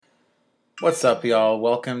What's up, y'all?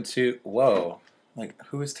 Welcome to... Whoa.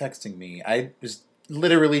 Who is texting me? I was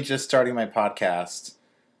literally just starting my podcast,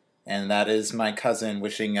 and that is my cousin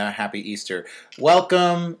wishing a happy Easter.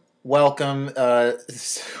 Welcome,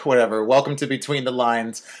 whatever. Welcome to Between the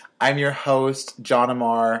Lines. I'm your host, John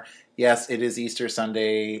Amar. Yes, it is Easter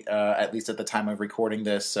Sunday, at least at the time of recording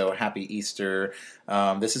this, so happy Easter.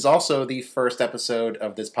 This is also the first episode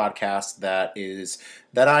of this podcast that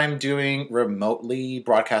I'm doing remotely,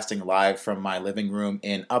 broadcasting live from my living room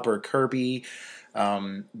in Upper Kirby.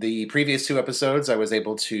 The previous two episodes I was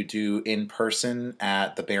able to do in person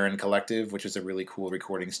at the Barron Collective, which is a really cool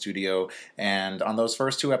recording studio, and on those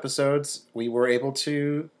first two episodes, we were able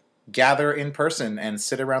to gather in person and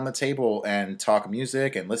sit around the table and talk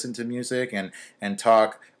music and listen to music and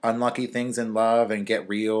talk unlucky things in love and get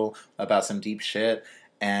real about some deep shit.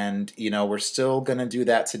 And, we're still going to do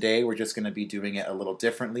that today. We're just going to be doing it a little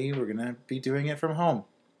differently. We're going to be doing it from home.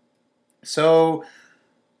 So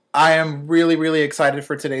I am really, really excited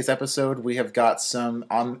for today's episode. We have got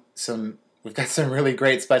we've got some really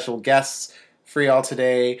great special guests for y'all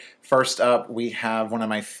today. First up, we have one of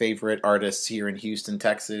my favorite artists here in Houston,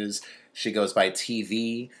 Texas. She goes by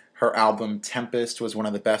TV. Her album Tempest was one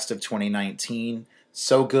of the best of 2019.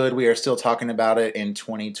 So good, we are still talking about it in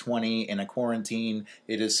 2020 in a quarantine.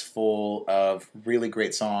 It is full of really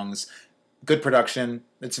great songs, good production.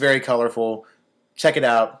 It's very colorful. Check it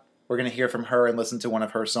out. We're going to hear from her and listen to one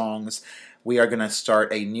of her songs. We are going to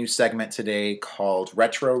start a new segment today called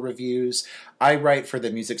Retro Reviews. I write for the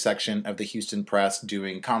music section of the Houston Press,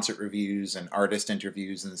 doing concert reviews and artist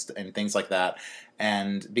interviews and things like that.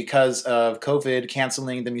 And because of COVID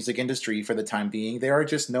canceling the music industry for the time being, there are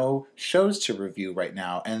just no shows to review right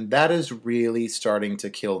now. And that is really starting to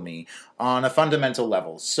kill me on a fundamental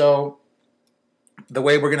level. So the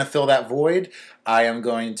way we're going to fill that void, I am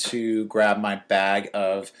going to grab my bag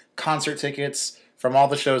of concert tickets from all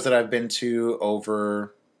the shows that I've been to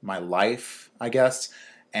over my life, I guess,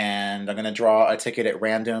 and I'm going to draw a ticket at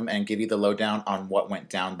random and give you the lowdown on what went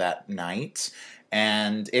down that night.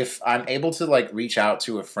 And if I'm able to reach out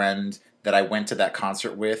to a friend that I went to that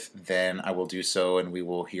concert with, then I will do so, and we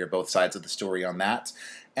will hear both sides of the story on that.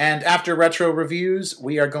 And after retro reviews,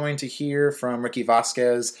 we are going to hear from Ricky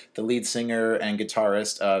Vasquez, the lead singer and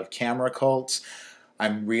guitarist of Camera Cult.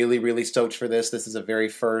 I'm really, really stoked for this. This is a very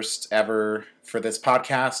first ever for this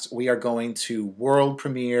podcast. We are going to world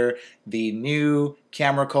premiere the new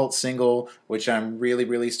Camera Cult single, which I'm really,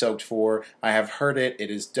 really stoked for. I have heard it. It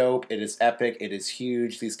is dope. It is epic. It is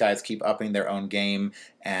huge. These guys keep upping their own game,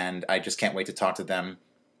 and I just can't wait to talk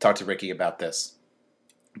to Ricky about this.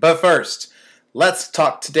 But first, let's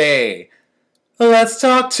talk today. Let's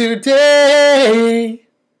talk today.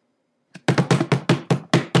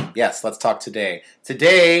 Yes, let's talk today.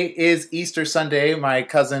 Today is Easter Sunday. My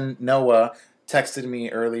cousin Noah texted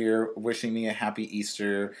me earlier wishing me a happy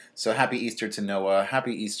Easter. So happy Easter to Noah.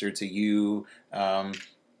 Happy Easter to you.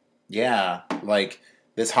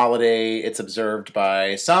 This holiday, it's observed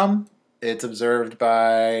by some. It's observed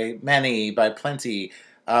by many, by plenty.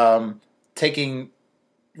 Just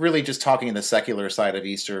talking the secular side of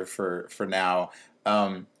Easter for now.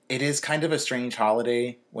 It is kind of a strange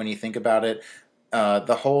holiday when you think about it.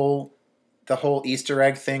 The whole Easter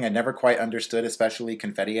egg thing I never quite understood, especially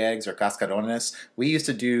confetti eggs or cascarones. We used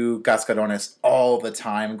to do cascarones all the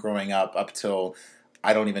time growing up till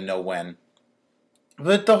I don't even know when.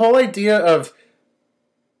 But the whole idea of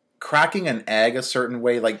cracking an egg a certain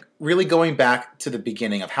way, really going back to the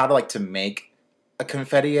beginning of how to make a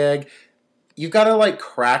confetti egg, you've got to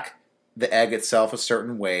crack the egg itself a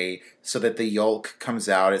certain way so that the yolk comes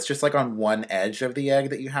out. It's just on one edge of the egg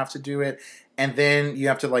that you have to do it. And then you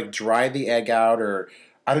have to dry the egg out, or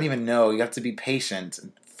I don't even know. You have to be patient.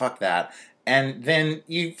 Fuck that. And then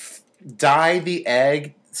you dye the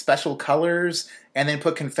egg special colors and then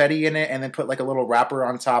put confetti in it and then put a little wrapper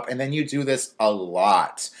on top. And then you do this a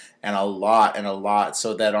lot and a lot and a lot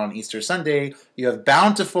so that on Easter Sunday you have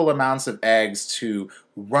bountiful amounts of eggs to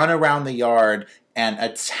run around the yard and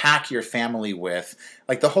attack your family with.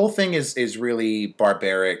 The whole thing is really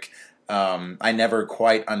barbaric. I never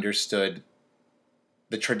quite understood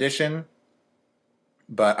the tradition,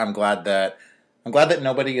 but I'm glad that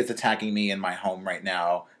nobody is attacking me in my home right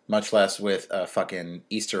now, much less with a fucking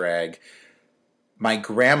Easter egg. My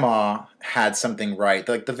grandma had something right.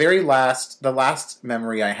 The last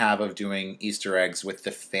memory I have of doing Easter eggs with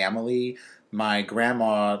the family, my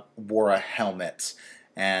grandma wore a helmet.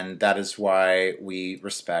 And that is why we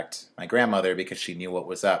respect my grandmother, because she knew what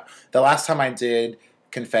was up. The last time I did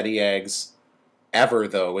confetti eggs ever,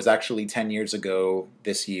 though, was actually 10 years ago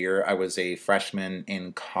this year. I was a freshman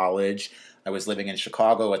in college. I was living in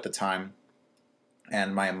Chicago at the time.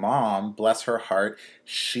 And my mom, bless her heart,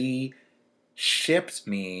 she shipped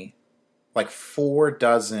me like 4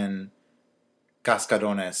 dozen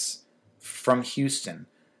cascarones from Houston.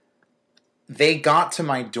 They got to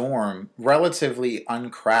my dorm relatively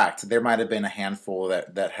uncracked. There might have been a handful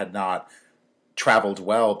that had not traveled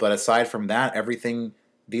well, but aside from that, everything,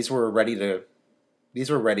 these were ready to be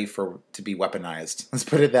weaponized. Let's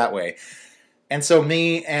put it that way. And so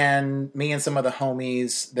me and some of the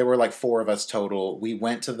homies, there were like 4 of us total. We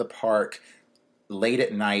went to the park late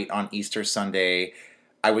at night on Easter Sunday.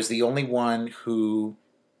 I was the only one who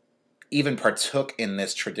even partook in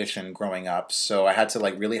this tradition growing up, so I had to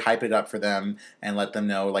like really hype it up for them and let them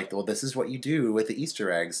know, like, well, this is what you do with the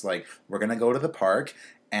Easter eggs. Like, we're gonna go to the park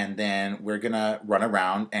and then we're gonna run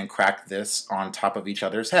around and crack this on top of each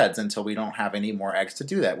other's heads until we don't have any more eggs to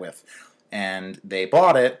do that with. And they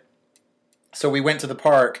bought it. So we went to the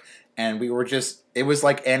park, and we were just, it was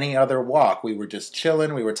like any other walk. We were just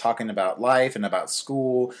chilling. We were talking about life and about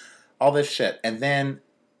school, all this shit. And then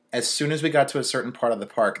as soon as we got to a certain part of the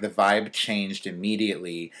park, the vibe changed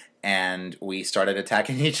immediately, and we started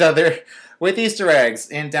attacking each other with Easter eggs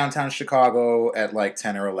in downtown Chicago at like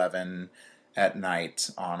 10 or 11 at night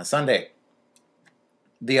on a Sunday.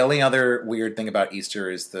 The only other weird thing about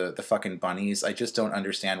Easter is the fucking bunnies. I just don't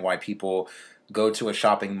understand why people go to a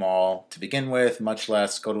shopping mall to begin with, much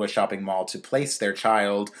less go to a shopping mall to place their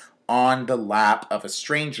child on the lap of a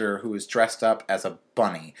stranger who is dressed up as a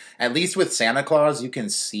bunny. At least with Santa Claus, you can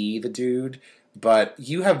see the dude, but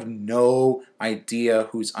you have no idea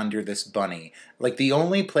who's under this bunny. Like, the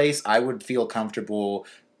only place I would feel comfortable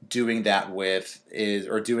doing that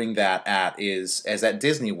is at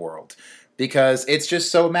Disney World. Because it's just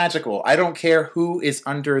so magical. I don't care who is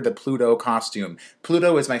under the Pluto costume.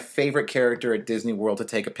 Pluto is my favorite character at Disney World to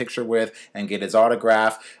take a picture with and get his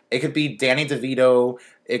autograph. It could be Danny DeVito.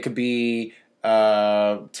 It could be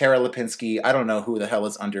Tara Lipinski. I don't know who the hell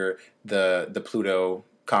is under the Pluto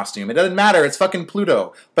costume. It doesn't matter. It's fucking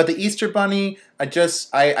Pluto. But the Easter Bunny,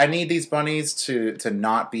 I need these bunnies to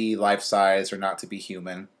not be life-size or not to be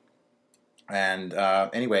human. And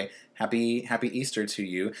anyway, happy Easter to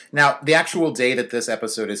you. Now, the actual day that this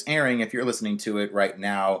episode is airing, if you're listening to it right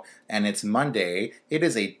now and it's Monday, it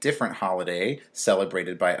is a different holiday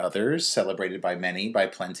celebrated by others, celebrated by many, by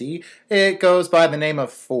plenty. It goes by the name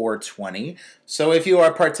of 420. So if you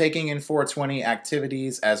are partaking in 420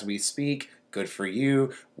 activities as we speak, good for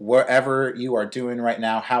you. Wherever you are doing right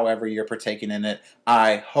now, however you're partaking in it,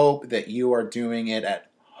 I hope that you are doing it at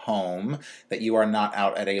home, that you are not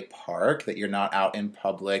out at a park, that you're not out in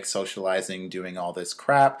public socializing, doing all this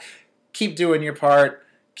crap. Keep doing your part.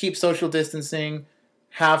 Keep social distancing.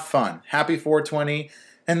 Have fun. Happy 420.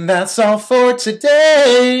 And that's all for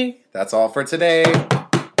today. That's all for today.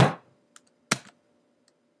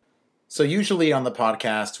 So usually on the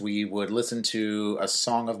podcast, we would listen to a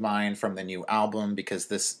song of mine from the new album, because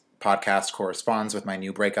this podcast corresponds with my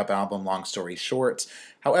new breakup album, Long Story Short.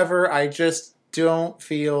 However, I just don't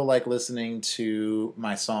feel like listening to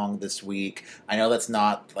my song this week. I know that's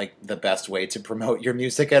not like the best way to promote your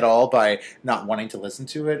music at all by not wanting to listen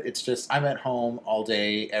to it. It's just, I'm at home all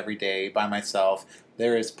day, every day by myself.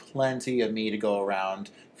 There is plenty of me to go around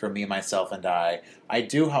for me, myself, and I. I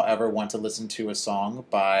do, however, want to listen to a song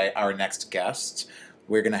by our next guest.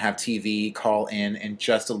 We're going to have TV call in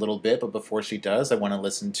just a little bit, but before she does, I want to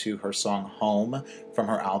listen to her song Home from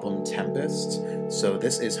her album Tempest. So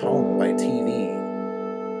this is Home by TV.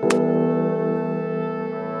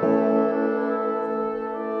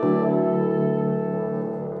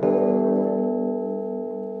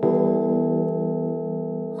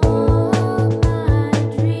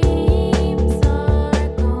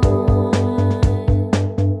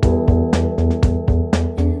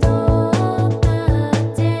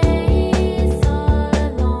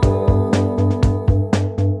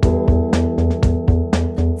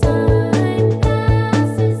 Time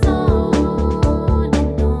passes on.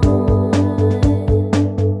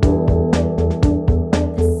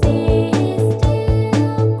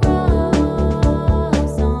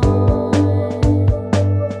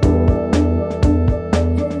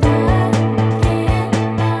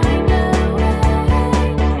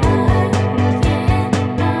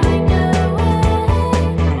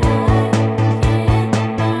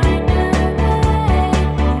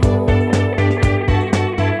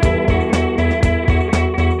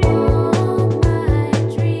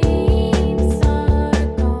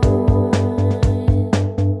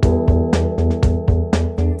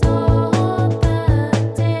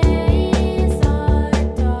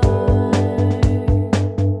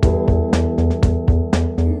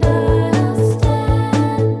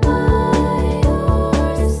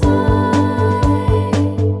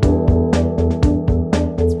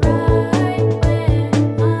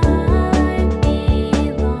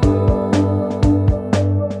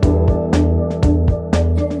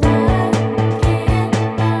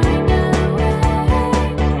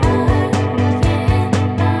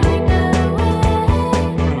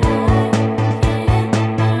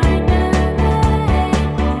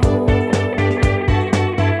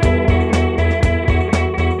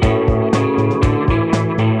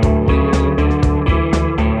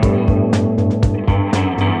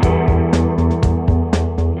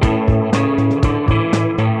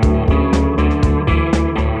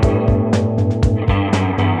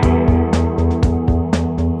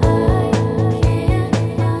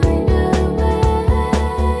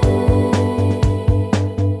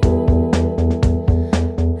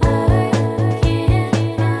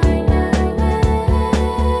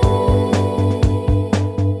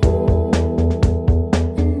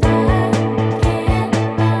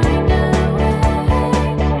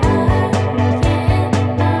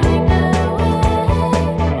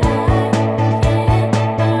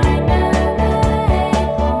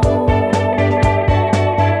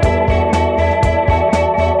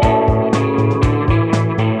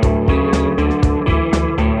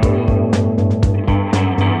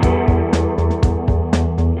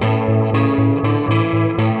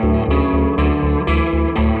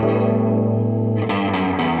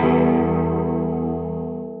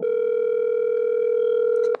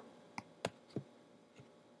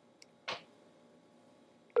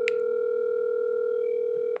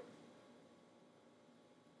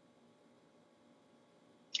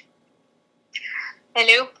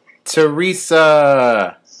 Hello.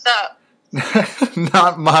 Teresa. Sup?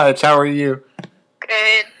 Not much. How are you?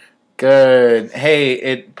 Good. Good. Hey,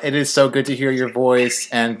 it is so good to hear your voice,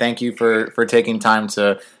 and thank you for taking time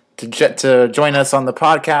to join us on the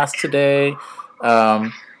podcast today.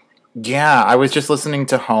 Yeah, I was just listening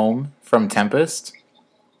to Home from Tempest,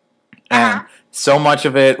 and so much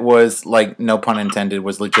of it was like, no pun intended,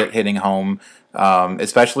 was legit hitting home.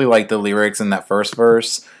 Especially like the lyrics in that first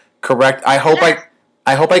verse. Correct. I hope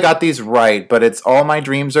I got these right, but it's all my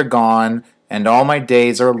dreams are gone and all my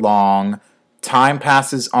days are long. Time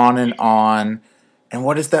passes on and on. And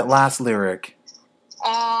what is that last lyric?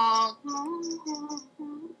 Um.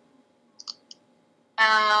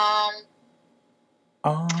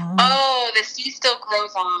 Oh, the sea still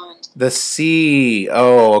grows on. The sea.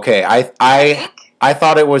 Oh, okay. I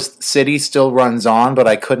thought it was city still runs on, but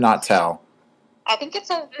I could not tell. I think it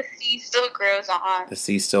says the sea still grows on. The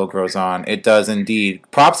sea still grows on. It does indeed.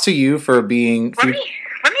 Props to you for being. Let me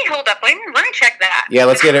hold up. Let me check that. Yeah,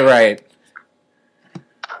 let's get it right. In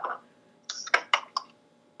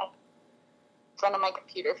front of my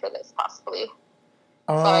computer for this, possibly.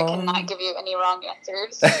 So I cannot give you any wrong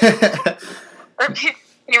answers. Or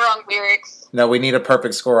any wrong lyrics. No, we need a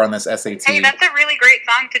perfect score on this SAT. Hey, that's a really great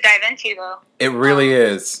song to dive into, though. It really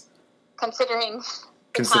is. Considering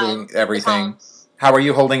everything. How are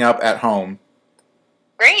you holding up at home?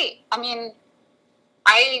 Great. I mean,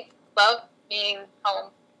 I love being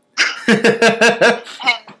home. And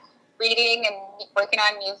reading and working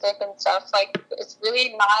on music and stuff. Like, it's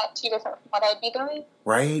really not too different from what I'd be doing.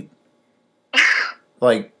 Right?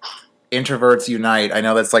 Like, introverts unite. I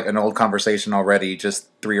know that's like an old conversation already, just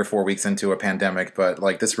 3 or 4 weeks into a pandemic, but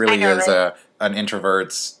like this really is an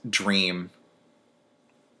introvert's dream.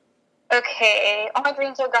 Okay, all my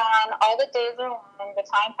dreams are gone, all the days are long, the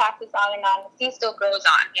time passes on and on, the sea still grows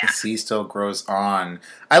on. Yeah. The sea still grows on.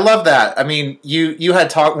 I love that. I mean, you had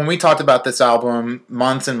talked, when we talked about this album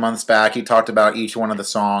months and months back, you talked about each one of the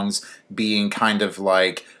songs being kind of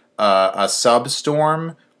like a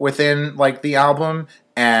sub-storm within like the album,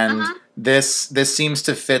 and this seems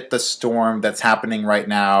to fit the storm that's happening right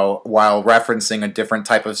now while referencing a different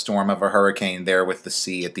type of storm of a hurricane there with the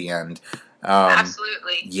sea at the end.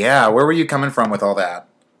 Absolutely. Yeah, where were you coming from with all that?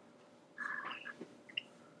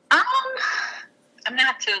 I'm gonna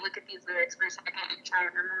have to look at these lyrics for a second and try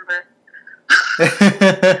and remember.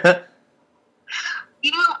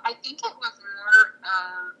 I think it was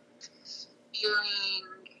more feeling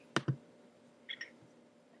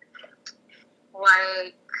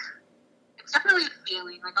like, it's definitely a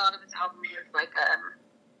feeling. Like, a lot of this album is like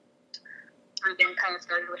everything kind of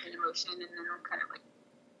started with an emotion and then kind of like,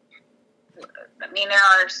 I mean, there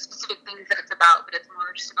are specific things that it's about, but it's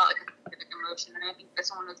more just about like a specific emotion. And I think this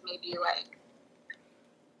one was maybe like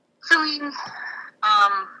feeling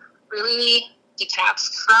really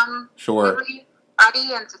detached from everybody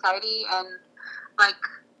and society, and like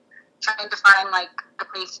trying to find like a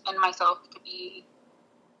place in myself to be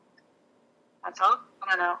myself. I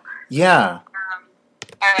don't know. Yeah.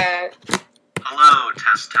 Hello,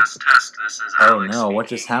 test. This is Alex. Oh no, what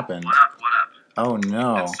just happened? What up? Oh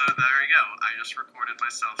no. And so there you go. I just recorded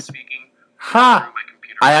myself speaking through my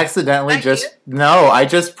computer. I accidentally I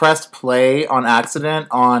just pressed play on accident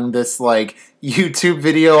on this like YouTube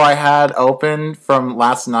video I had open from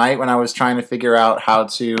last night when I was trying to figure out how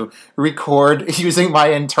to record using my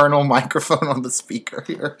internal microphone on the speaker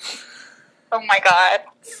here. Oh my god.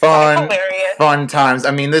 Fun times.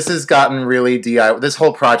 I mean, this has gotten really DIY. This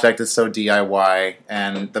whole project is so DIY,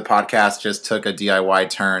 and the podcast just took a DIY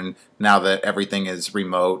turn now that everything is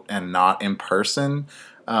remote and not in person.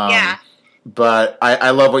 Yeah. But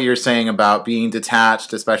I love what you're saying about being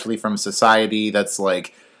detached, especially from society. That's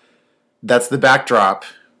the backdrop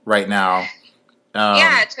right now.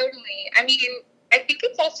 Yeah, totally. I mean, I think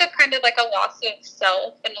it's also kind of like a loss of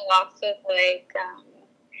self and a loss of like,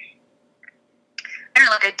 I don't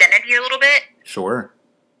know, like identity a little bit. Sure.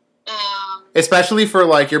 Especially for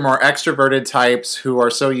like your more extroverted types who are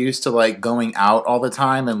so used to like going out all the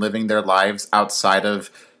time and living their lives outside of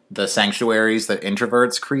the sanctuaries that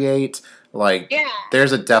introverts create. Like,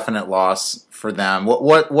 there's a definite loss for them.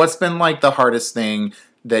 What's been like the hardest thing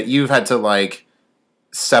that you've had to like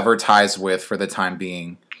sever ties with for the time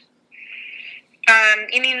being?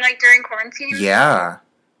 You mean like during quarantine? Yeah.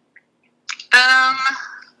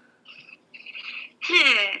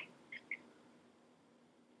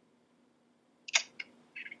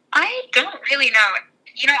 I don't really know.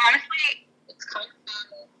 Honestly, it's kind of been,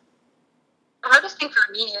 the hardest thing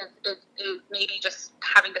for me is maybe just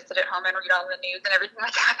having to sit at home and read all the news and everything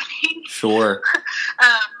that's happening. Sure.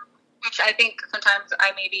 Which I think sometimes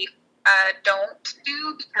I maybe don't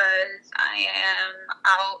do because I am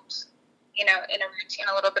out, in a routine,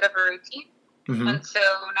 a little bit of a routine. Mm-hmm. And so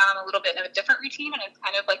now I'm a little bit in a different routine, and it's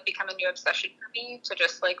kind of like become a new obsession for me to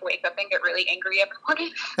just like wake up and get really angry every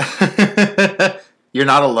morning. You're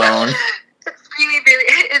not alone. It's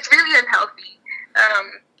really unhealthy.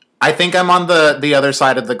 I think I'm on the other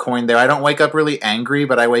side of the coin there. I don't wake up really angry,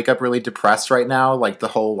 but I wake up really depressed right now. Like the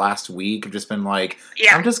whole last week, I've just been like,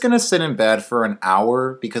 I'm just going to sit in bed for an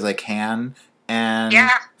hour because I can. And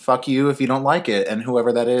fuck you if you don't like it. And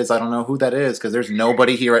whoever that is, I don't know who that is because there's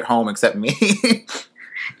nobody here at home except me.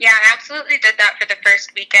 Yeah, I absolutely did that for the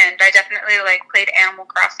first weekend. I definitely played Animal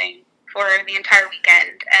Crossing for the entire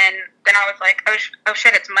weekend. And then I was like, oh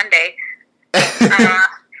shit, it's Monday.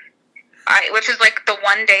 Which is the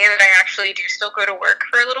one day that I actually do still go to work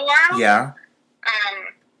for a little while. Yeah.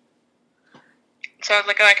 So I was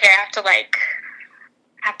like, oh, okay, I have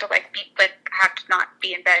to not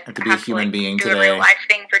be in bed. I have to be a human being do today. A real life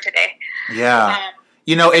thing for today. Yeah.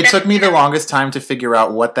 It took me the longest time to figure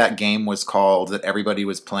out what that game was called that everybody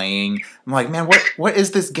was playing. I'm like, man, what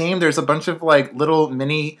is this game? There's a bunch of little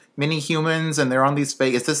mini humans, and they're on these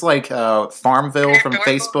fake. Is this Farmville from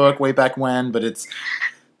Facebook way back when? But this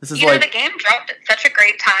is the game dropped at such a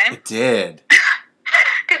great time. It did.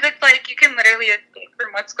 Because it's you can literally escape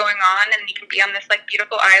from what's going on, and you can be on this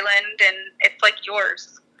beautiful island, and it's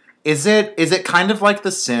yours. Is it kind of like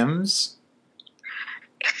The Sims?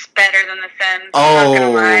 It's better than The Sims. Oh, I'm not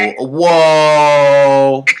gonna lie.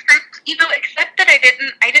 Whoa! Except that I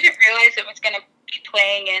didn't realize it was gonna be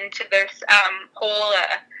playing into this whole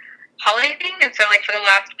holiday thing, and so for the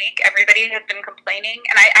last week, everybody has been complaining,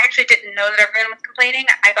 and I actually didn't know that everyone was complaining.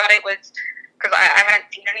 I thought it was because I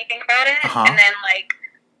hadn't seen anything about it, and then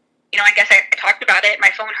I guess I talked about it. My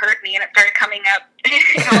phone heard me, and it started coming up.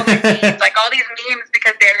 All my memes, all these memes,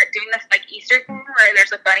 because they're doing this Easter thing where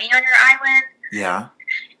there's a bunny on your island. Yeah.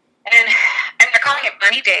 And they're calling it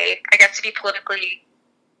Bunny Day, I guess, to be politically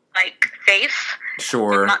safe.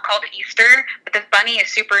 Sure. It's not called Easter, but this bunny is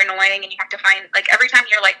super annoying, and you have to find every time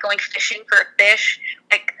you're going fishing for a fish,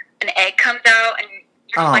 an egg comes out, and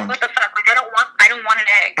you're just what the fuck? I don't want an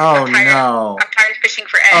egg. Oh, no. I'm tired of fishing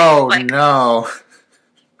for eggs. Oh, no.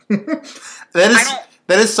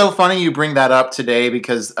 That is so funny you bring that up today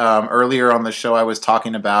because earlier on the show I was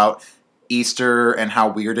talking about Easter and how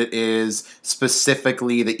weird it is,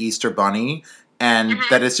 specifically the Easter bunny, and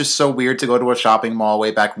that it's just so weird to go to a shopping mall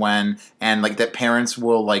way back when, and that parents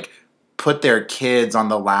will put their kids on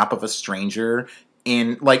the lap of a stranger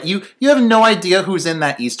in you have no idea who's in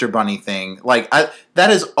that Easter bunny thing. That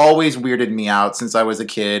has always weirded me out since I was a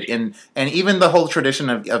kid, and even the whole tradition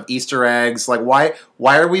of Easter eggs. Why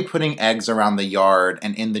are we putting eggs around the yard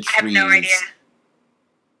and in the trees? I have no idea.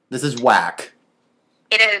 This is whack.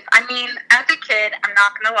 It is. I mean, as a kid, I'm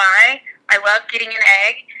not gonna lie, I love getting an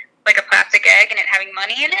egg, a plastic egg, and it having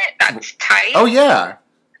money in it. That's tight. Oh yeah.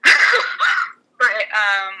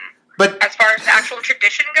 But as far as the actual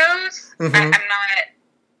tradition goes, I'm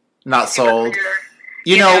not sold.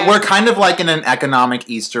 We're kind of in an economic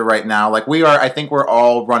Easter right now. We are. I think we're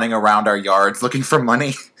all running around our yards looking for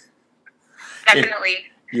money.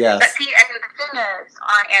 Definitely. Yes. But see, the thing is,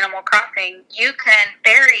 on Animal Crossing, you can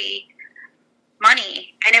bury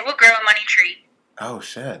money, and it will grow a money tree. Oh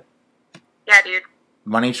shit. Yeah, dude.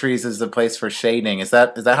 Money trees is the place for shading. Is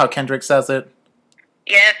that how Kendrick says it?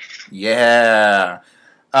 Yes. Yeah.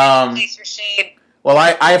 Place for shade. Well,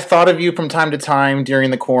 I've thought of you from time to time during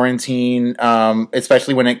the quarantine,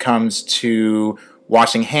 especially when it comes to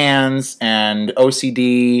washing hands and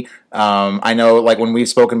OCD. I know, when we've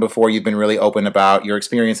spoken before, you've been really open about your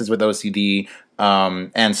experiences with OCD,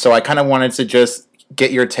 and so I kind of wanted to just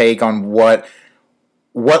get your take on what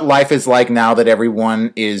life is like now that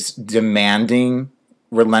everyone is demanding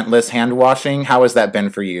relentless hand washing. How has that been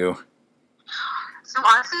for you? So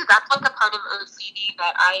honestly, that's a part of OCD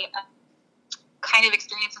that I kind of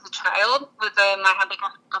experienced as a child. I had a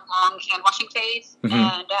long hand washing phase,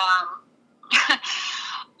 and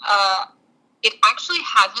it actually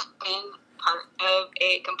hasn't been part of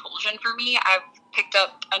a compulsion for me. I've picked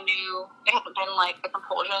up it hasn't been a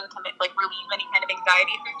compulsion to relieve any kind of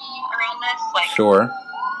anxiety for me around this. Sure.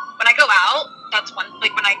 When I go out, that's one.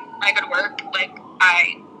 When I go to work,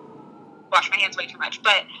 I wash my hands way too much.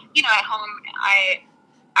 But at home,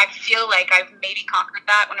 I feel I've maybe conquered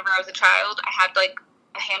that. Whenever I was a child, I had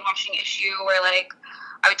a hand washing issue where I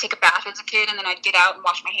would take a bath as a kid, and then I'd get out and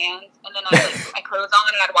wash my hands, and then I'd put my clothes on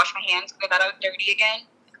and I'd wash my hands because I thought I was dirty again.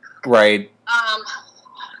 Right.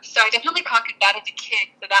 So I definitely conquered that as a kid.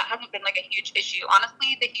 So that hasn't been a huge issue.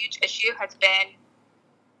 Honestly, the huge issue has been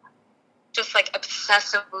just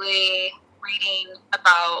obsessively reading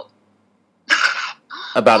about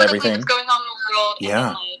about politically everything. what's going on in the world, and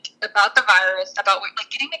then, like, about the virus, about like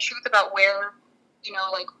getting the truth about where, you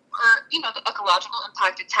know, like, or, you know, the ecological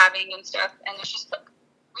impact it's having and stuff, and it's just like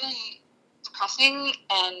really depressing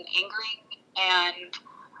and angering, and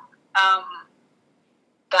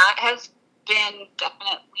that has been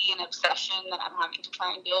definitely an obsession that I'm having to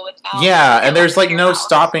try and deal with now. Yeah, and there's like no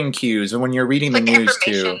stopping cues when you're reading the news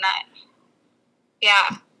too.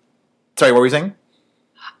 Yeah. Sorry, what were you saying?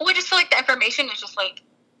 Well, I just feel like the information is just like,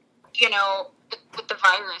 you know, with the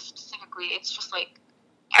virus specifically, it's just like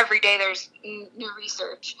every day there's new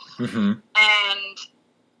research, and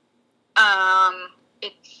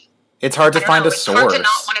it's hard to find a source. It's hard to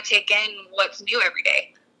not want to take in what's new every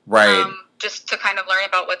day, right? Just to kind of learn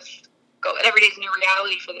about what's every day's new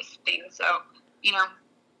reality for this thing. So, you know,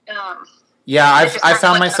 yeah, I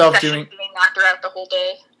found myself doing that throughout the whole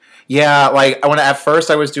day. Yeah, like at first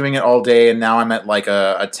I was doing it all day, and now I'm at like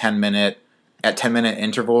a 10-minute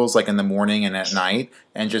intervals, like in the morning and at night,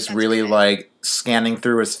 and just really like scanning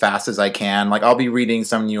through as fast as I can. Like I'll be reading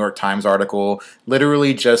some New York Times article,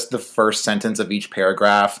 literally just the first sentence of each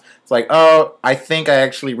paragraph. It's like, oh, I think I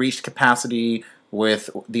actually reached capacity with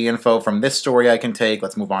the info from this story I can take.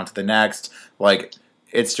 Let's move on to the next. Like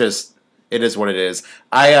it is what it is.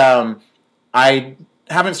 I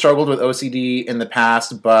haven't struggled with OCD in the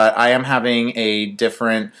past, but I am having a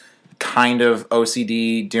different kind of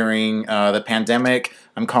OCD during the pandemic.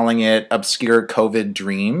 I'm calling it obscure COVID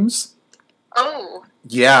dreams. Oh.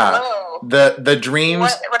 Yeah. Whoa. The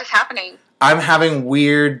dreams. What is happening? I'm having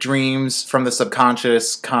weird dreams from the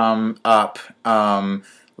subconscious come up.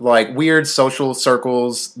 Like weird social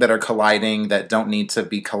circles that are colliding that don't need to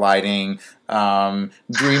be colliding.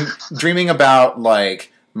 Dreaming about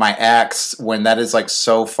like my ex when that is like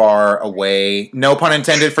so far away. No pun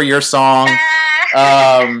intended for your song.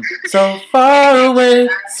 So far away,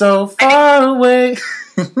 so far away.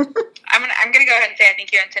 I'm gonna go ahead and say I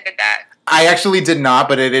think you intended that. I actually did not,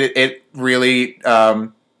 but it really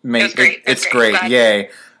made it's great. Yay.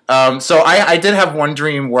 So I did have one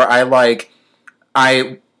dream where I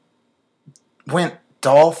went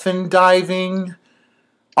dolphin diving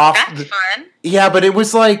off. That's fun. Yeah, but it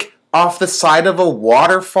was like off the side of a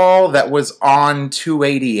waterfall that was on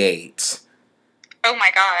 288. Oh my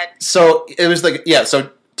god. So it was like, yeah,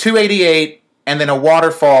 so 288 and then a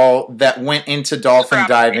waterfall that went into dolphin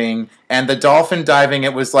diving. And the dolphin diving,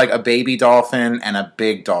 it was like a baby dolphin and a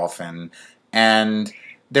big dolphin. And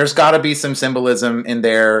there's got to be some symbolism in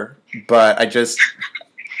there, but I just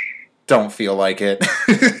don't feel like it.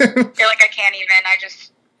 I feel like I can't even.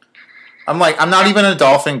 I'm not even a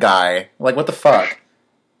dolphin guy. Like, what the fuck?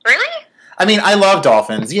 Really? I mean, I love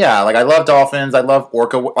dolphins. Yeah, like I love dolphins. I love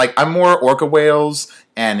orca. Like I'm more orca whales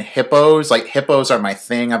and hippos. Like hippos are my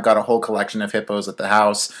thing. I've got a whole collection of hippos at the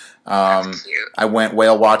house. That's cute. I went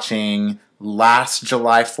whale watching last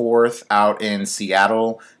July 4th out in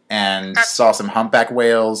Seattle and saw some humpback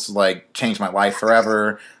whales. Like changed my life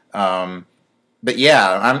forever. But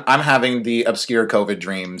yeah, I'm having the obscure COVID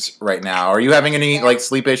dreams right now. Are you having any like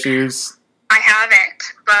sleep issues? I haven't,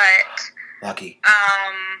 but lucky.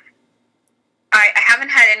 I haven't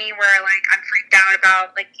had any where like I'm freaked out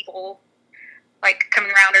about like people like coming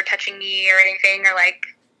around or touching me or anything, or like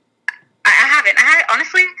I haven't.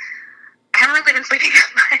 Honestly, I haven't really been sleeping that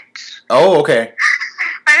much. Oh, okay.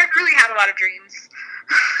 I haven't really had a lot of dreams.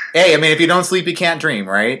 Hey, I mean, if you don't sleep, you can't dream,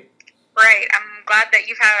 right? Right. I'm glad that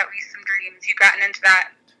you've had at least some dreams. You've gotten into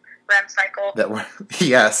that REM cycle.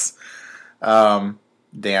 Yes.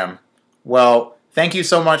 Damn. Well, thank you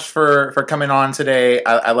so much for coming on today.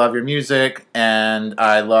 I love your music, and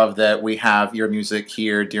I love that we have your music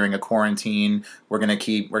here during a quarantine. We're gonna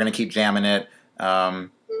keep jamming it.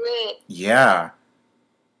 Yeah.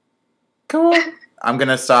 Cool. I'm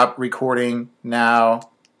gonna stop recording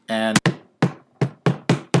now and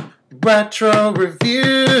retro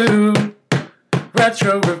review.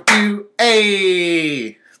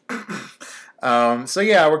 Hey. So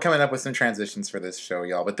yeah, we're coming up with some transitions for this show,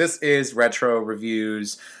 y'all. But this is Retro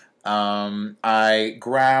Reviews. I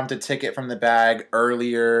grabbed a ticket from the bag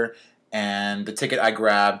earlier, and the ticket I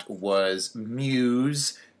grabbed was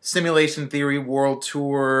Muse Simulation Theory World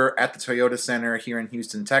Tour at the Toyota Center here in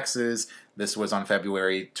Houston, Texas. This was on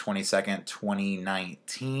February 22nd,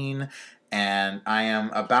 2019. And I am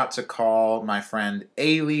about to call my friend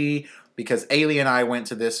Eyle, because Eyle and I went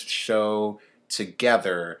to this show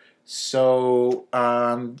together. So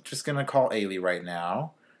I'm just going to call Eyle right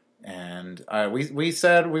now. And we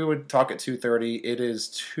said we would talk at 2:30. It is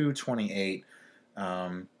 2:28.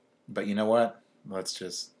 But you know what? Let's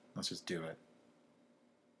just do it.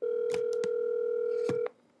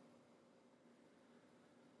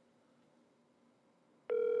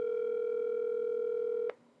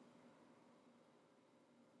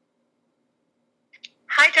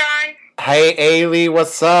 Hi, John. Hey, Eyle,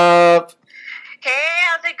 what's up? Hey,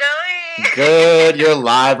 how's it going? Good, you're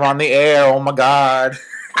live on the air. Oh my God.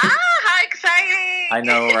 How exciting! I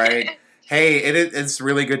know, right? Hey, it's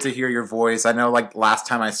really good to hear your voice. I know, like, last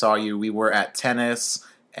time I saw you, we were at tennis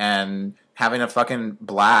and having a fucking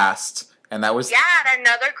blast. And that was... Yeah,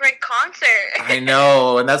 another great concert. I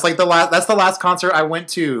know, and that's like that's the last concert I went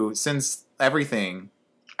to since everything.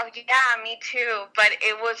 Oh, yeah, me too. But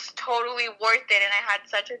it was totally worth it, and I had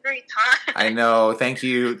such a great time. I know. Thank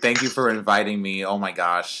you for inviting me. Oh my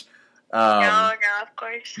gosh. No, of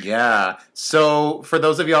course. Yeah. So for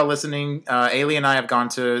those of y'all listening, Eyle and I have gone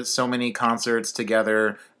to so many concerts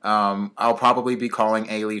together. I'll probably be calling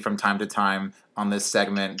Eyle from time to time on this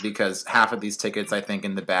segment because half of these tickets, I think,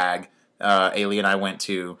 in the bag, Eyle and I went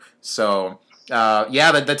to. So,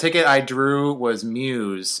 the ticket I drew was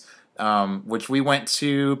Muse, which we went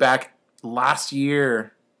to back last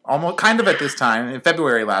year, almost kind of at this time, in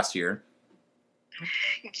February last year.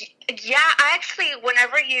 Yeah, I actually,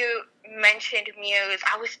 whenever you mentioned Muse,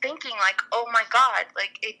 I was thinking, like, oh my God,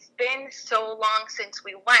 like, it's been so long since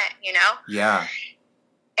we went, you know? Yeah.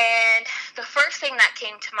 And the first thing that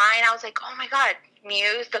came to mind, I was like, oh my God,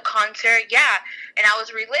 Muse, the concert, yeah. And I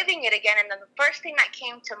was reliving it again, and then the first thing that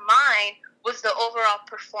came to mind was the overall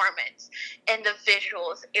performance and the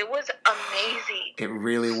visuals. It was amazing. It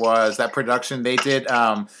really was. That production, they did,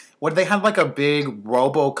 they had like a big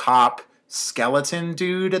RoboCop skeleton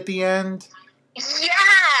dude at the end. Yeah.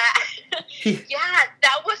 Yeah,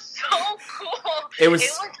 that was so cool. It was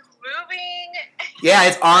moving. Yeah,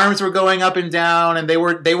 its arms were going up and down, and they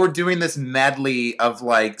were doing this medley of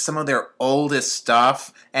like some of their oldest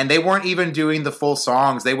stuff, and they weren't even doing the full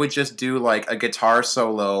songs. They would just do like a guitar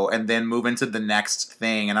solo and then move into the next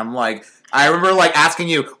thing. And I'm like, I remember like asking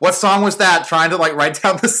you, what song was that? Trying to like write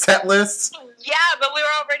down the set list. Yeah, but we were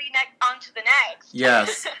already on to the next.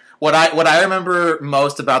 Yes. What I remember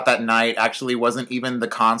most about that night actually wasn't even the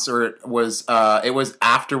concert. It was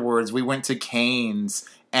afterwards. We went to Cane's,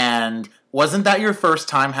 and wasn't that your first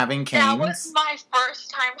time having Cane's? That was my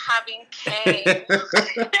first time having Cane's.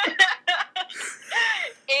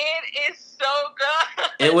 It is so good.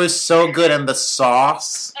 It was so good, and the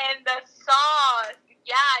sauce.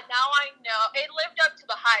 Yeah, now I know. It lived up to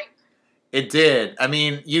the hype. It did. I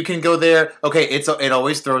mean, you can go there. Okay, it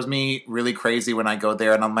always throws me really crazy when I go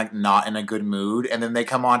there and I'm like not in a good mood, and then they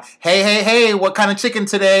come on, hey, what kind of chicken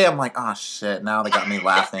today? I'm like, oh shit, now they got me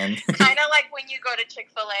laughing. Kind of like when you go to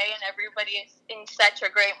Chick-fil-A and everybody is in such a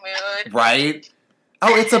great mood. Right?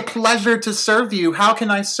 Oh, it's a pleasure to serve you. How can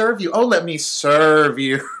I serve you? Oh, let me serve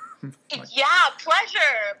you. Yeah, pleasure.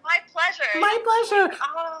 My pleasure. My pleasure.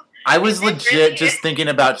 I was legit really? Just thinking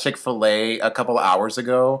about Chick-fil-A a couple hours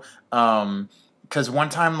ago. Because one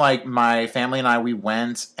time, like, my family and I, we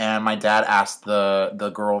went, and my dad asked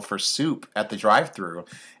the girl for soup at the drive-thru.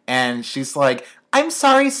 And she's like, I'm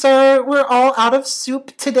sorry, sir, we're all out of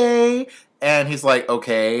soup today. And he's like,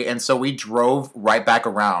 okay. And so we drove right back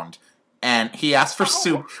around. And he asked for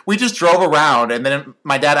soup. We just drove around, and then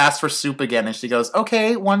my dad asked for soup again, and she goes,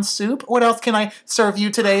 okay, one soup. What else can I serve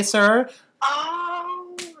you today, sir?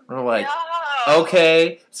 Oh, we're like, no.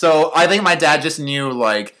 Okay. So I think my dad just knew,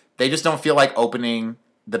 like, they just don't feel like opening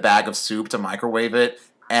the bag of soup to microwave it.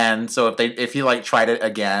 And so if he, like, tried it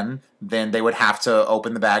again, then they would have to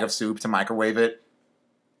open the bag of soup to microwave it.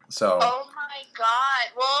 So. Oh, my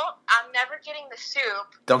God. Well, I'm never getting the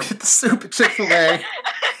soup. Don't get the soup at Chick-fil-A.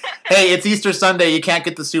 Hey, it's Easter Sunday. You can't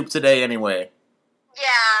get the soup today anyway. Yeah,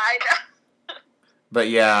 I know. But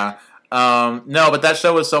yeah. No, but that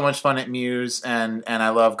show was so much fun at Muse, and I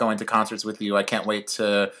love going to concerts with you. I can't wait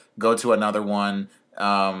to go to another one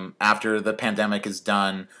after the pandemic is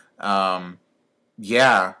done.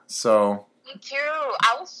 Yeah, so. Me too.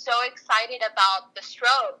 I was so excited about the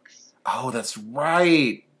Strokes. Oh, that's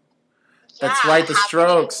right. Yeah, that's right, the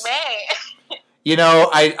Strokes. May. You know,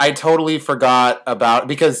 I totally forgot about,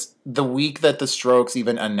 because the week that the Strokes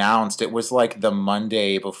even announced, it was like the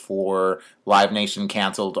Monday before Live Nation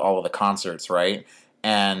canceled all of the concerts, right?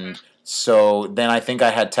 And so then I think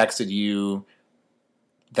I had texted you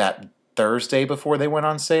that Thursday before they went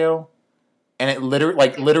on sale. And it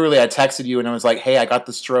literally I texted you and I was like, hey, I got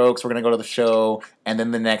the Strokes, we're going to go to the show. And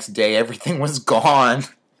then the next day, everything was gone.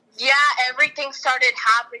 Yeah, everything started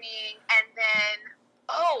happening, and then...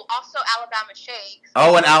 Oh, also Alabama Shakes.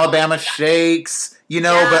 Oh, and Alabama Shakes. You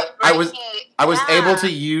know, yeah, but I was able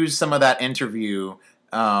to use some of that interview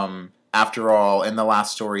after all in the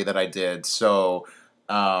last story that I did. So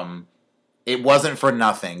it wasn't for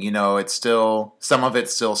nothing. You know, some of it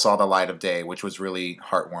still saw the light of day, which was really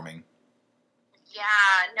heartwarming. Yeah,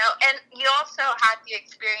 no, and you also had the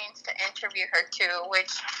experience to interview her too,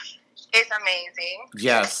 which is amazing.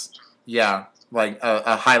 Yes. Yeah. Like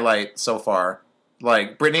a highlight so far.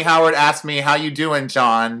 Like, Brittany Howard asked me, "How you doing,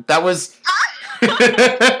 John?" That was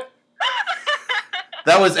that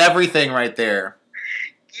was everything right there.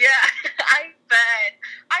 Yeah, I bet.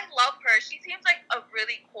 I love her. She seems like a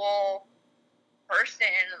really cool person.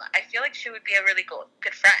 I feel like she would be a really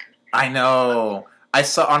good friend. I know. I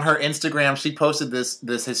saw on her Instagram, she posted this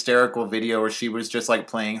hysterical video where she was just like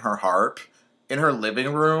playing her harp in her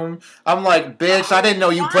living room. I'm like, bitch, I didn't know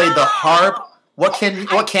you played the harp. What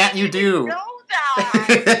can't you do? I know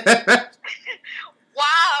that.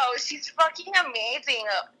 Wow, she's fucking amazing.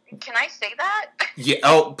 Can I say that? Yeah.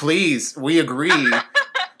 Oh, please. We agree.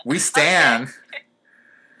 We stan. Okay.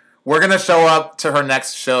 We're gonna show up to her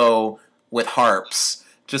next show with harps.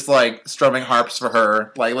 Just like strumming harps for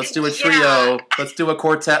her. Like, let's do a trio. Yeah. Let's do a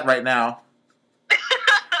quartet right now.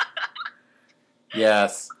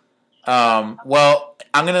 Yes. Well,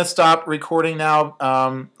 I'm going to stop recording now.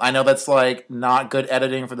 I know that's like not good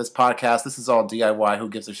editing for this podcast. This is all DIY. Who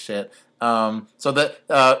gives a shit? Thank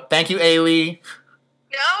you, Eyle.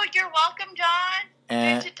 No, you're welcome, John.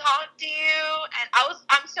 Good to talk to you. And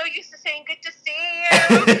I'm so used to saying good to see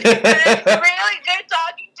you. But it's really good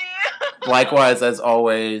talking to you. Likewise, as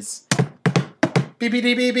always. Beep, beep,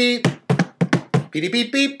 beep, beep, beep. Beep,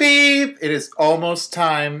 beep, beep, beep. It is almost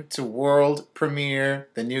time to world premiere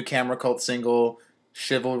the new Camera Cult single,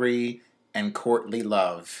 Chivalry and Courtly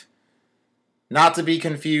Love. Not to be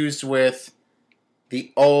confused with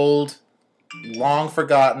the old,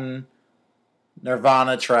 long-forgotten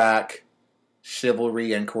Nirvana track,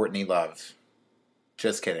 Chivalry and Courtly Love.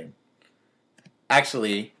 Just kidding.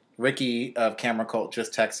 Actually, Ricky of Camera Cult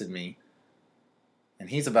just texted me, and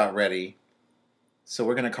he's about ready. So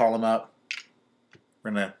we're going to call him up.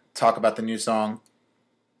 We're going to talk about the new song,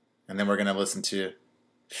 and then we're going to listen to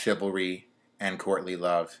Chivalry and Courtly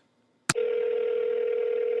Love.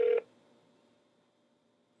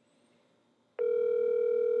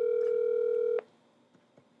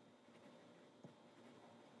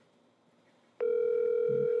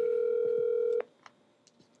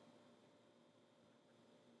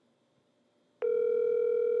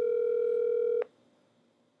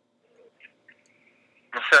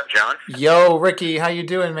 What's up, John? Yo, Ricky, how you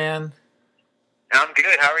doing, man? I'm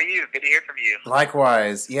good. How are you? Good to hear from you.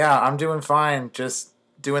 Likewise. Yeah, I'm doing fine. Just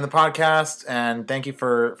doing the podcast, and thank you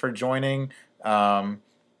for joining. I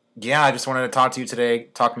just wanted to talk to you today,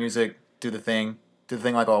 talk music, do the thing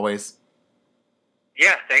like always.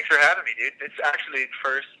 Yeah, thanks for having me, dude. It's actually the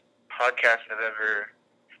first podcast I've ever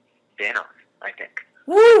been on, I think.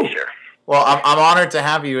 Woo! Sure. Well, I'm honored to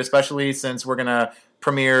have you, especially since we're going to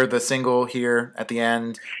premiere the single here at the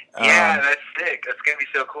end. Yeah, that's sick. That's going to be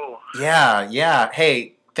so cool. Yeah.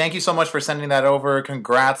 Hey, thank you so much for sending that over.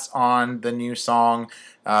 Congrats on the new song,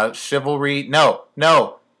 Chivalry.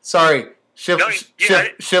 Sorry.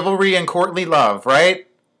 Chivalry and Courtly Love, right?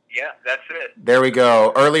 Yeah, that's it. There we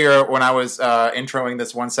go. Earlier, when I was introing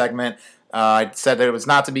this one segment, I said that it was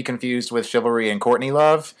not to be confused with Chivalry and Courtly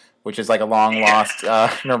Love, which is like a long-lost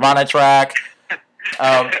Nirvana track.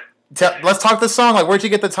 Let's talk this song. Like, where'd you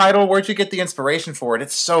get the title? Where'd you get the inspiration for it?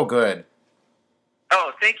 It's so good.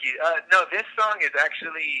 Oh, thank you. No, this song is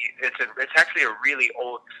actually it's actually a really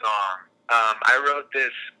old song. I wrote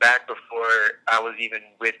this back before I was even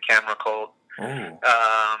with Camera Cult.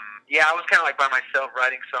 I was kind of like by myself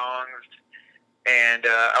writing songs, and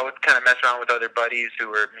I would kind of mess around with other buddies who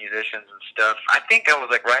were musicians and stuff. I think I was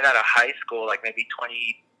like right out of high school, like maybe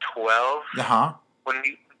 2012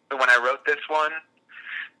 when I wrote this one.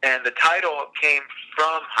 And the title came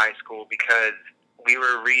from high school because we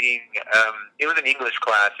were reading, it was an English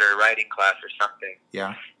class or a writing class or something.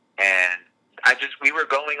 Yeah. And we were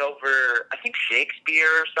going over, I think Shakespeare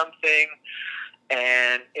or something.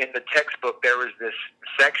 And in the textbook, there was this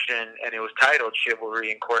section, and it was titled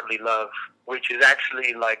Chivalry and Courtly Love, which is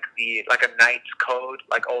actually like a knight's code,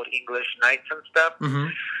 like old English knights and stuff. Mm-hmm.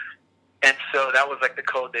 And so that was like the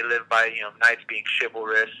code they lived by, knights being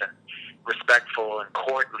chivalrous and respectful and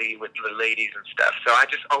courtly with the ladies and stuff. So I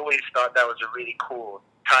just always thought that was a really cool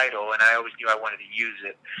title, and I always knew I wanted to use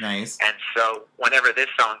it. Nice. And so whenever this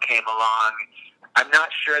song came along, I'm not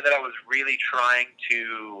sure that I was really trying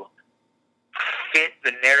to fit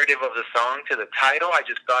the narrative of the song to the title. I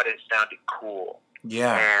just thought it sounded cool.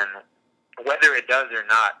 Yeah. And whether it does or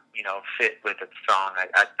not, fit with the song,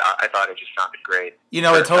 I thought it just sounded great.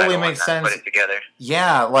 It totally makes sense. Put it together.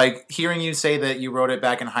 Yeah, like hearing you say that you wrote it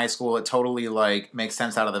back in high school, it totally like makes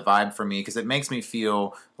sense out of the vibe for me, because it makes me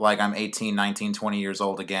feel like I'm 18, 19, 20 years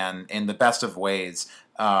old again in the best of ways.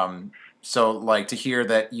 So like to hear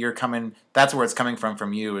that you're coming, that's where it's coming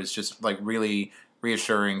from you is just like really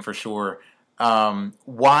reassuring for sure.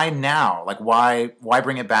 Why now? Like why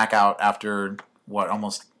bring it back out after what,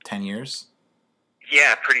 almost 10 years?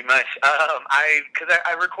 Yeah, pretty much. Because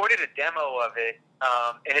I recorded a demo of it,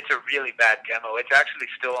 and it's a really bad demo. It's actually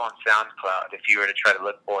still on SoundCloud if you were to try to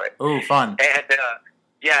look for it. Ooh, fun. And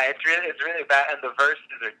yeah, it's really bad, and the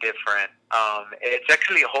verses are different. It's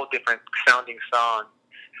actually a whole different sounding song,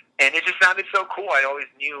 and it just sounded so cool. I always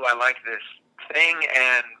knew I liked this thing,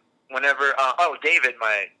 and whenever David,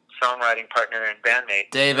 my songwriting partner and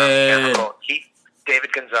bandmate, David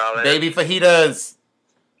Gonzalez, Baby Fajitas.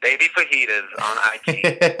 Baby Fajitas on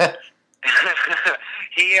IG.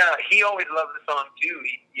 He always loved the song too.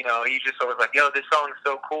 He just always like, yo, this song is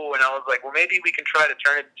so cool, and I was like, well, maybe we can try to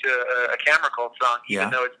turn it into a Camera Cult song, even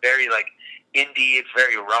though it's very like indie, it's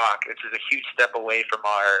very rock. It's just a huge step away from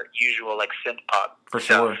our usual like synth pop for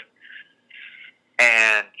stuff. Sure.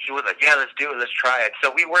 And he was like, yeah, let's do it, let's try it.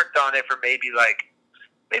 So we worked on it for maybe like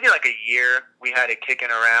a year. We had it kicking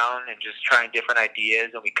around and just trying different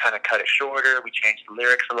ideas, and we kind of cut it shorter. We changed the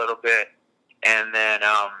lyrics a little bit, and then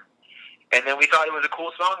we thought it was a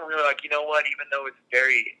cool song, and we were like, you know what? Even though it's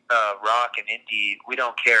very rock and indie, we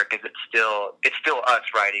don't care because it's still us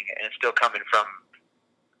writing it, and it's still coming from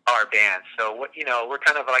our band. So we're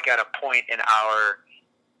kind of like at a point in our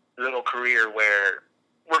little career where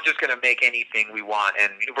we're just going to make anything we want,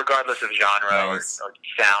 and regardless of genre or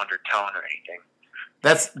sound or tone or anything.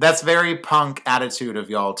 That's very punk attitude of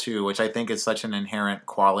y'all too, which I think is such an inherent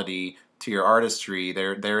quality to your artistry.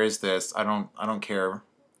 There is this, I don't care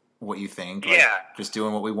what you think. Like, just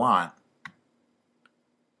doing what we want.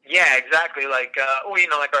 Yeah, exactly. Like,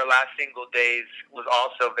 like our last single, Days, was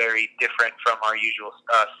also very different from our usual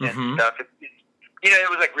synth stuff. It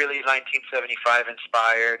was like really 1975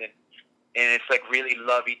 inspired, and it's like really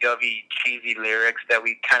lovey-dovey, cheesy lyrics that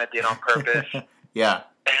we kind of did on purpose. Yeah.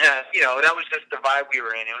 That was just the vibe we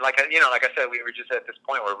were in. And like I said, we were just at this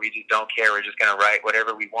point where we just don't care. We're just going to write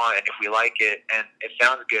whatever we want, and if we like it and it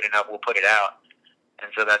sounds good enough, we'll put it out.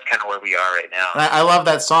 And so that's kind of where we are right now. I love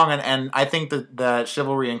that song, and I think that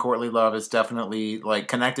Chivalry and Courtly Love is definitely like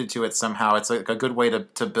connected to it somehow. It's like a good way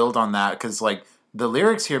to build on that, because like the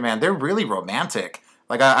lyrics here, man, they're really romantic.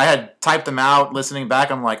 Like I had typed them out, listening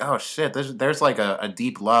back, I'm like, oh shit, there's like a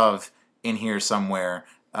deep love in here somewhere.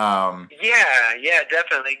 Yeah,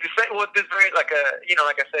 definitely. Well, it's very like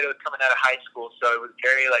like I said, it was coming out of high school, so it was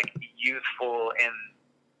very like youthful in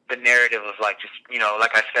the narrative of like just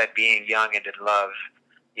like I said, being young and in love,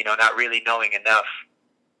 not really knowing enough,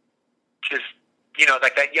 just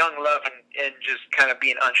like that young love and just kind of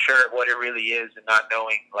being unsure of what it really is and not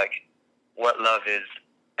knowing like what love is,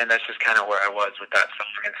 and that's just kind of where I was with that song.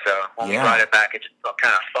 And so when we brought it back, it just felt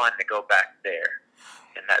kind of fun to go back there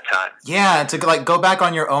in that time. Yeah, to like go back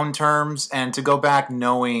on your own terms and to go back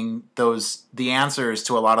knowing the answers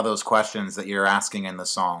to a lot of those questions that you're asking in the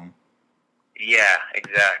song. Yeah,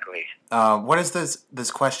 exactly. What is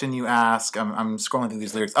this question you ask? I'm scrolling through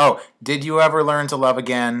these lyrics. Oh, did you ever learn to love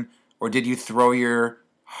again, or did you throw your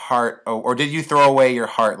heart, or did you throw away your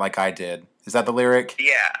heart like I did? Is that the lyric?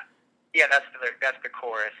 Yeah, that's the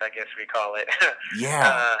chorus, I guess we call it.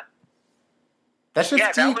 Yeah. That's just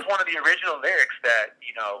deep. That was one of the original lyrics that,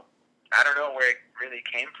 I don't know where it really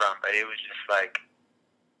came from, but it was just like,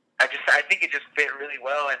 I think it just fit really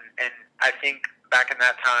well, and I think back in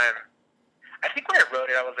that time, I think when I wrote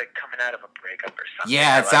it, I was like coming out of a breakup or something.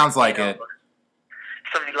 Yeah, it sounds like it.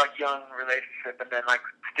 Something like young relationship, and then like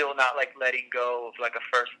still not like letting go of like a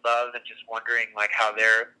first love, and just wondering like how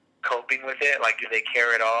they're coping with it. Like, do they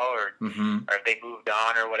care at all, or have they moved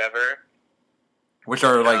on, or whatever? Which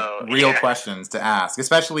are like real questions to ask,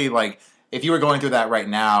 especially like if you were going through that right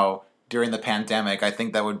now during the pandemic. I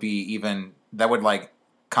think that would like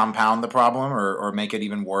compound the problem or make it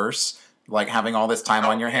even worse. Like having all this time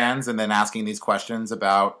on your hands and then asking these questions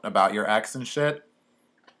about your ex and shit.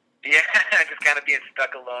 Yeah, just kind of being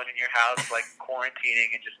stuck alone in your house, like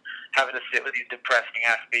quarantining and just having to sit with these depressing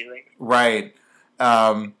ass feelings. Right.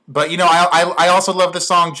 But I also love the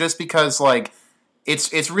song just because like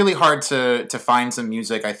it's really hard to find some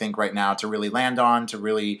music, I think, right now to really land on, to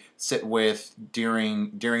really sit with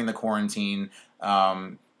during the quarantine.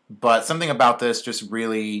 But something about this just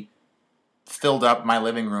really filled up my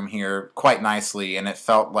living room here quite nicely, and it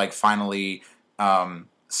felt like finally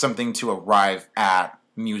something to arrive at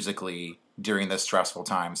musically during this stressful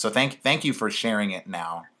time. So thank you for sharing it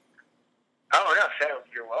now. Oh, no,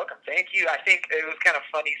 you're welcome. Thank you. I think it was kind of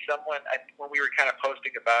funny. When we were kind of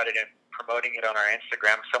posting about it and promoting it on our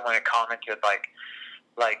Instagram, someone had commented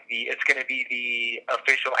it's going to be the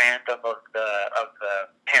official anthem of the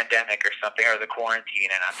pandemic or something, or the quarantine,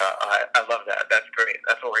 and I thought, I love that. That's great.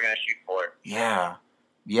 That's what we're gonna shoot for. Yeah.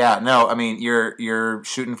 Yeah, no, I mean, you're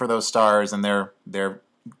shooting for those stars, and they're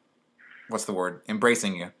what's the word?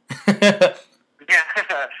 Embracing you. Yeah,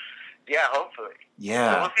 yeah, hopefully.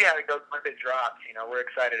 Yeah. So we'll see how it goes once it drops. You know, we're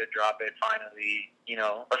excited to drop it finally. You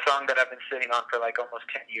know, a song that I've been sitting on for like almost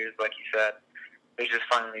 10 years, like you said. It's just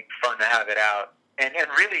finally fun to have it out. And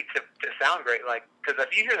really to sound great, like, because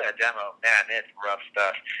if you hear that demo, man, it's rough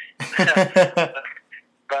stuff.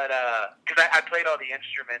 But, because I played all the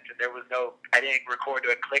instruments, and I didn't record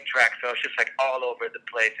to a click track, so it's just, like, all over the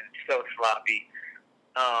place, and it's so sloppy.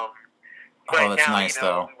 But that's now, nice,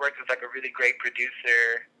 though. We worked with, like, a really great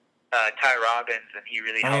producer, Ty Robbins, and he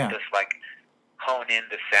really helped us, like, hone in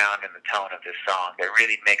the sound and the tone of this song. That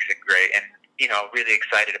really makes it great, and, you know, really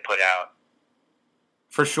excited to put out.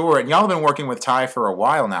 For sure. And y'all have been working with Ty for a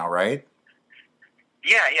while now, right?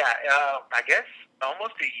 Yeah. I guess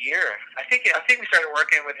almost a year. I think we started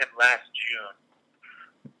working with him last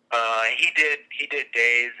June. He did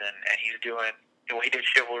Days, and he did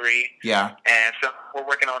Chivalry. Yeah. And so we're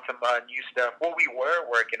working on some new stuff. Well, we were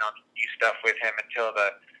working on new stuff with him until the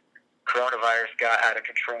coronavirus got out of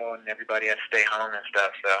control and everybody had to stay home and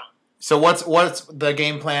stuff. So what's the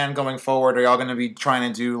game plan going forward? Are y'all going to be trying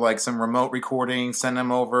to do like some remote recording, send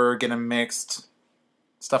them over, get them mixed,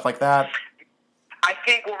 stuff like that? I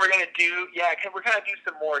think what we're going to do, we're going to do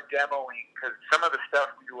some more demoing, because some of the stuff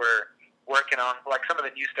we were working on, like some of the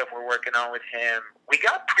new stuff we're working on with him, we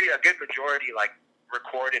got a good majority like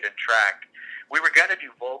recorded and tracked. We were going to do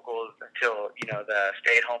vocals until, you know, the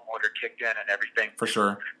stay-at-home order kicked in and everything. For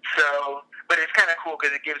sure. So, but it's kind of cool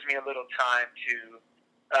because it gives me a little time to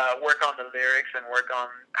work on the lyrics and work on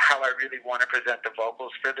how I really want to present the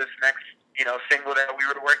vocals for this next, you know, single that we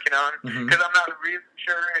were working on. Because I'm not really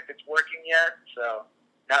sure if it's working yet. So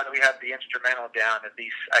now that we have the instrumental down, at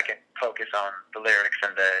least I can focus on the lyrics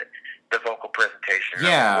and the vocal presentation.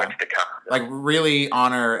 Yeah. What's to come. Like really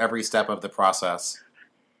honor every step of the process.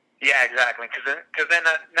 Yeah, exactly. Because then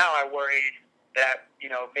now I worry that, you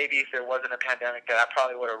know, maybe if there wasn't a pandemic, that I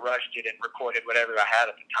probably would have rushed it and recorded whatever I had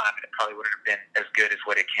at the time, and it probably wouldn't have been as good as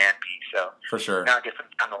what it can be. So for sure, now I get some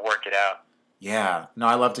time to work it out. Yeah, no,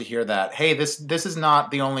 I love to hear that. Hey, this is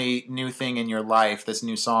not the only new thing in your life. This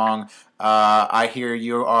new song, I hear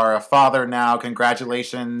you are a father now.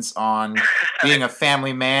 Congratulations on being a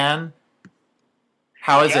family man.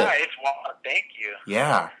 How is it? Yeah, it's thank you.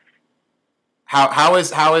 Yeah. How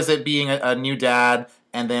is it being a new dad?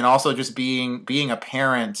 And then also just being a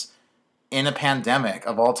parent in a pandemic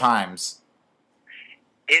of all times.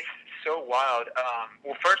 It's so wild.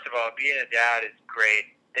 Well, first of all, being a dad is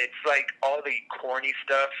great. It's like all the corny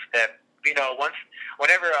stuff that, you know,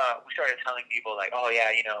 whenever we started telling people like, oh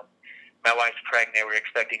yeah, you know, my wife's pregnant, we're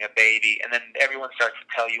expecting a baby, and then everyone starts to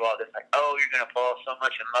tell you all this like, oh, you're gonna fall so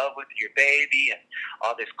much in love with your baby, and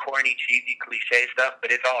all this corny, cheesy, cliche stuff.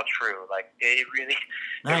 But it's all true. Like it really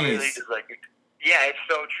is like. Yeah, it's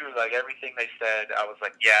so true. Like, everything they said, I was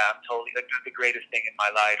like, yeah, I'm totally, like, this is the greatest thing in my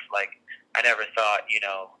life. Like, I never thought, you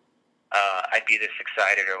know, I'd be this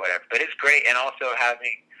excited or whatever. But it's great. And also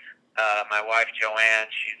having my wife, Joanne,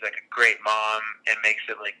 she's, like, a great mom and makes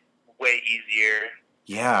it, like, way easier.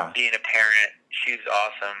 Yeah. Being a parent. She's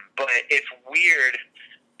awesome. But it's weird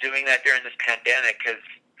doing that during this pandemic because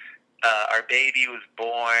our baby was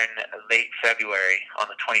born late February on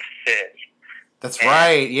the 25th. That's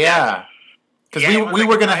right, yeah. Because we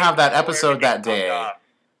were going to have that episode that day.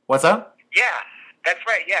 What's up? Yeah, that's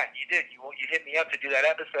right. Yeah, you did. You hit me up to do that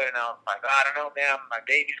episode, and I was like, I don't know, man. My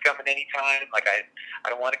baby's coming anytime. Like, I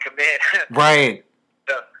don't want to commit. Right.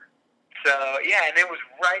 So, yeah, and it was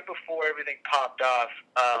right before everything popped off.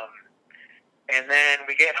 And then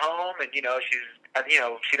we get home, and, you know,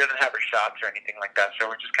 she doesn't have her shots or anything like that, so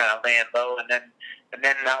we're just kind of laying low. And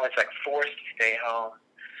then now it's, like, forced to stay home.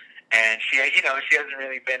 And she hasn't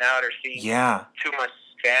really been out or seen too much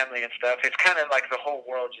family and stuff. It's kind of like the whole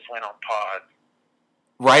world just went on pause.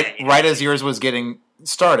 Right as yours was getting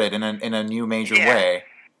started in a new major way.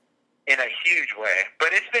 In a huge way.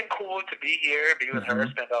 But it's been cool to be here, be with her,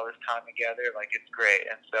 spend all this time together. Like, it's great.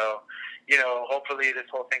 And so, you know, hopefully this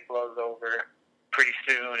whole thing blows over pretty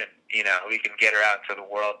soon, and, you know, we can get her out to the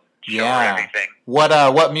world, show her everything.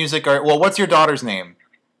 What music what's your daughter's name?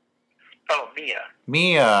 Oh, Mia.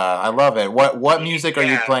 Mia, I love it. What music are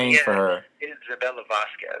you playing for her? Isabella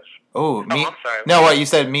Vasquez. Oh, I'm sorry. No, what you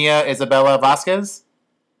said, Mia Isabella Vasquez?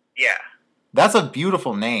 Yeah. That's a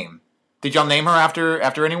beautiful name. Did y'all name her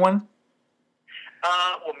after anyone?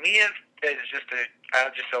 Well, Mia is I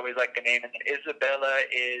just always like the name, and Isabella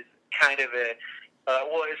is kind of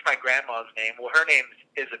it's my grandma's name. Well, her name's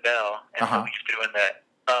Isabel, and so we just threw in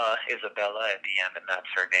the Isabella at the end, and that's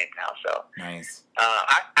her name now. So nice.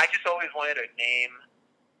 I just always wanted a name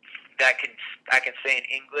that I can say in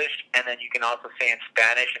English, and then you can also say in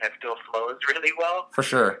Spanish, and it still flows really well. For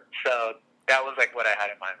sure. So that was like what I had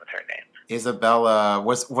in mind with her name. Isabella,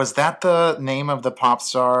 was that the name of the pop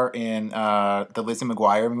star in the Lizzie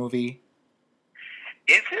McGuire movie?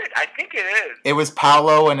 Is it? I think it is. It was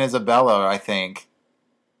Paolo and Isabella, I think.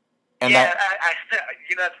 And yeah,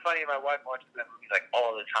 that's funny. My wife watches that movie like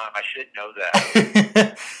all the time. I should know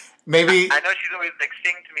that. Maybe I know she's always like,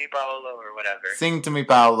 "Sing to me, Paolo," or whatever. Sing to me,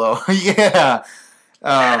 Paolo. Yeah.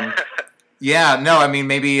 Yeah. No, I mean,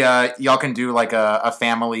 maybe y'all can do like a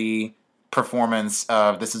family performance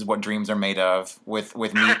of "This Is What Dreams Are Made Of" with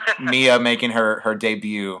Mia making her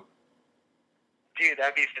debut. Dude,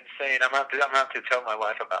 that'd be insane. I'm gonna have to tell my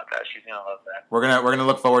wife about that. She's gonna love that. We're gonna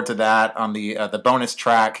look forward to that on the bonus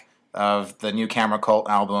track of the new Camera Cult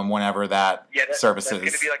album whenever that services.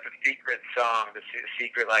 That's gonna be like the secret song. The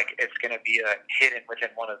secret, like it's gonna be hidden within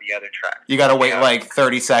one of the other tracks. You gotta wait like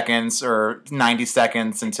 30 seconds or 90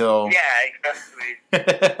 seconds until. Yeah,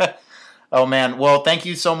 exactly. Oh man, well, thank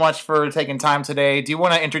you so much for taking time today. Do you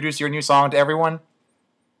want to introduce your new song to everyone?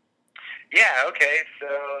 Yeah, okay. So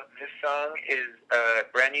this song is a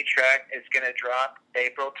brand new track. It's going to drop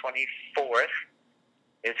April 24th.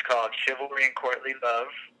 It's called Chivalry and Courtly Love,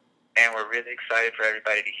 and we're really excited for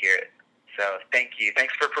everybody to hear it. So thank you.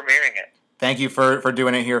 Thanks for premiering it. Thank you for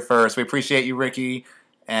doing it here first. We appreciate you, Ricky,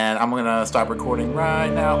 and I'm going to stop recording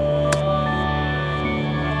right now.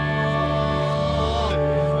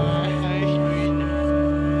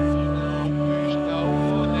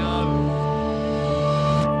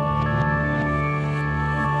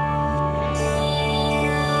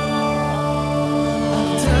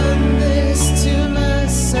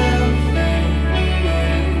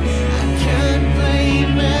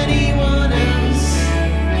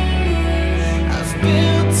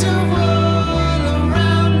 Built a wall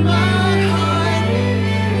around my heart.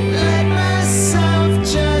 Let my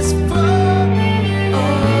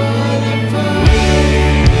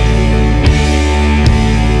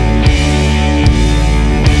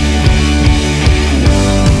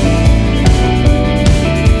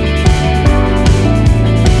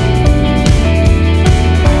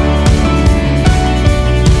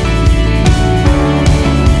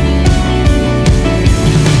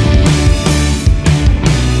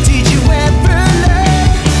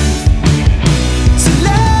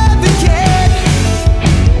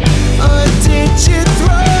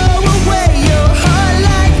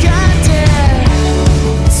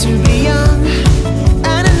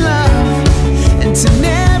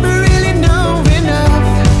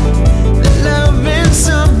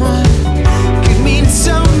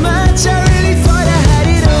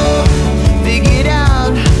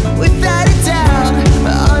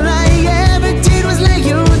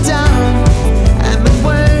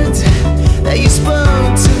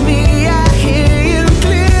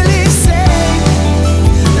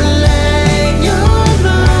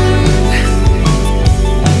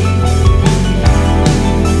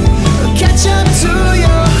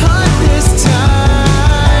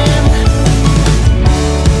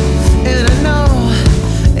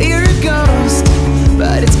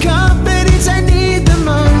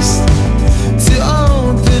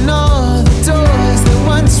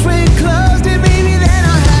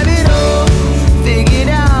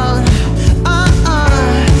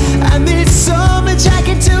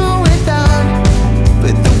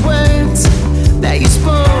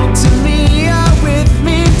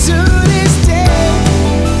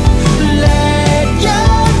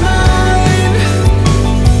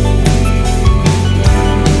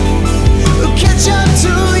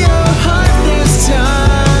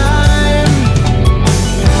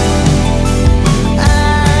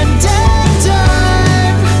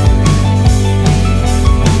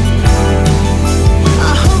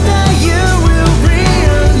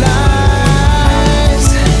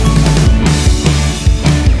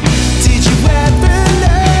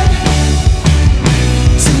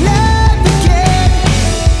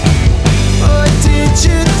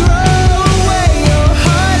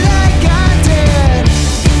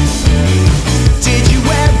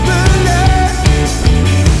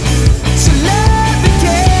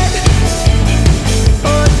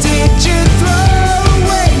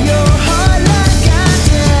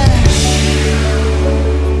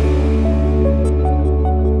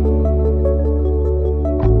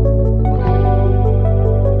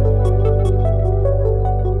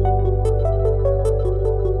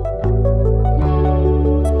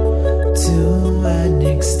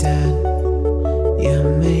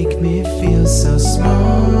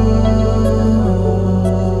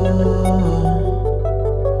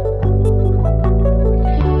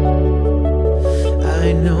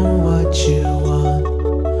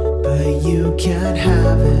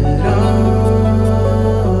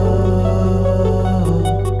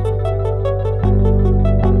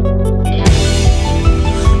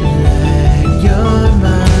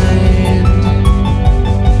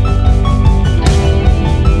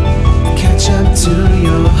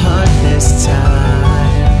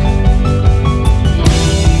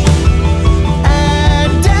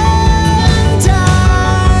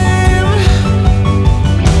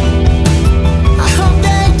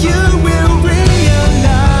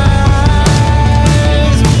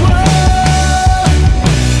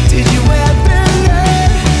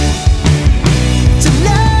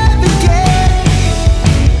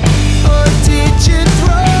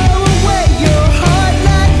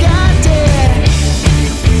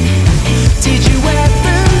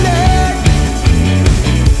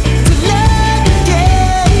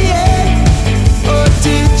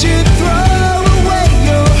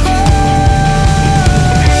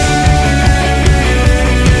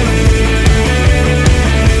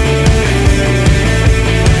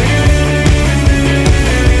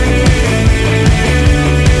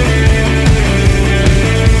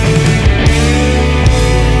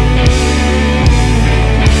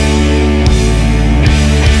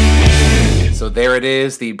So there it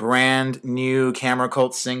is, the brand new Camera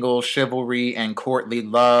Cult single, Chivalry and Courtly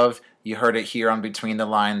Love. You heard it here on Between the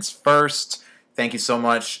Lines first. Thank you so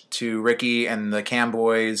much to Ricky and the Cam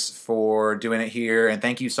Boyz for doing it here, and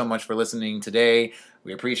thank you so much for listening today.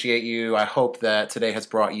 We appreciate you. I hope that today has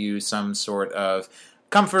brought you some sort of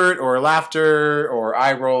comfort or laughter or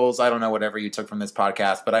eye rolls. I don't know, whatever you took from this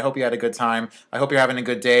podcast, but I hope you had a good time. I hope you're having a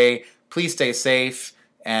good day. Please stay safe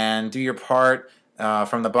and do your part.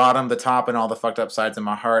 From the bottom, the top, and all the fucked up sides of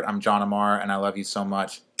my heart, I'm John Amar, and I love you so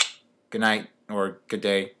much. Good night, or good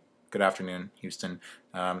day, good afternoon, Houston.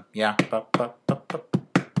 Yeah.